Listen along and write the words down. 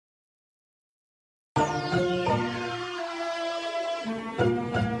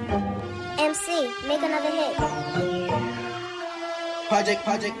make another hit. Project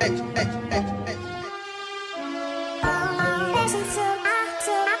X.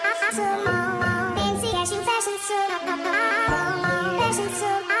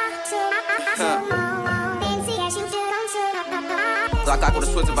 Like I go to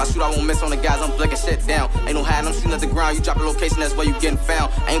Swiss, if I shoot, I won't miss on the guys, I'm blinking shit down. Ain't no hiding, I'm shooting at the ground. You drop a location, that's where you getting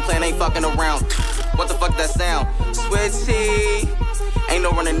found. Ain't playing, ain't fucking around. What the fuck that sound? Switchy. Ain't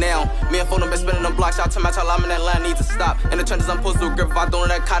no running now. Me and phone been spinning them blocks. Shout to my child, I'm in that line, need to stop. In the trenches, I'm supposed to grip. If I throw in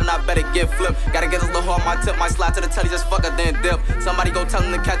that cotton, I better get flipped. Gotta get this little hoe on my tip. Might slide to the telly, just fuck her, then dip. Somebody go tell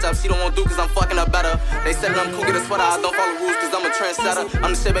him to catch up. She don't want to do, cause I'm fucking her better. They said that I'm cool, get a sweater. I don't follow rules, cause I'm a trendsetter.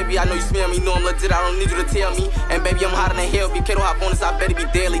 I'm the shit, baby, I know you smell me. Know I'm legit, I don't need you to tell me. And baby, I'm hotter than hell. Be Kaedoe hop on this, I better be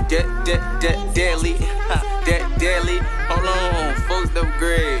deadly. Deadly. Deadly. Hold on, folks, that was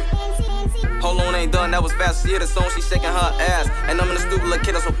great. Hold on, ain't done, that was fast. She hear the song, she shaking her ass. And I'm in the stupid little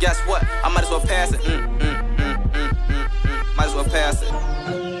kid, so guess what? I might as well pass it. Might as well pass it.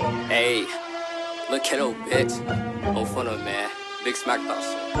 Hey, look Kaedoe, bitch. No fun of man. Big Smacka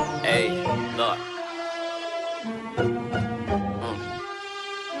shit. Hey, look.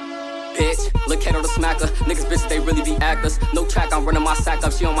 Bitch, look Kaedoe the Smacka. Niggas bitches, they really be actors. No track, I'm running my sack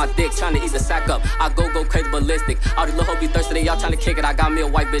up. She on my dick, trying to eat the sack up. I go crazy ballistic. All these little hoes be thirsty, they y'all trying to kick it. I got me a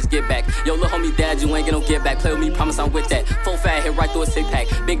white bitch, get back. Yo, little homie dad, you ain't get no get back. Play with me, promise I'm with that. Full fat, hit right through a six pack.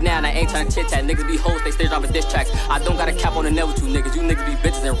 Big now, and I ain't trying to chit chat. Niggas be hoes, they stay dropping diss tracks. I don't got a cap on the net with you niggas. You niggas be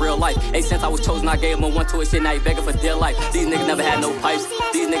bitches in real life. Hey, since I was chosen, I gave them a one to a shit. Now you begging for dear life. These niggas never had no pipes.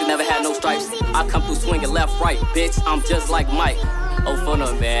 These niggas never had no stripes. I come through swinging left, right. Bitch, I'm just like Mike. Oh, fun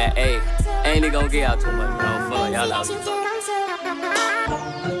of man, hey. Ain't it gonna get out too much, bro. Fun, y'all out.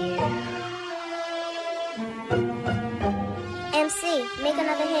 MC, make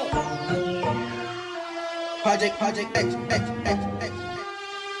another hit. Project X.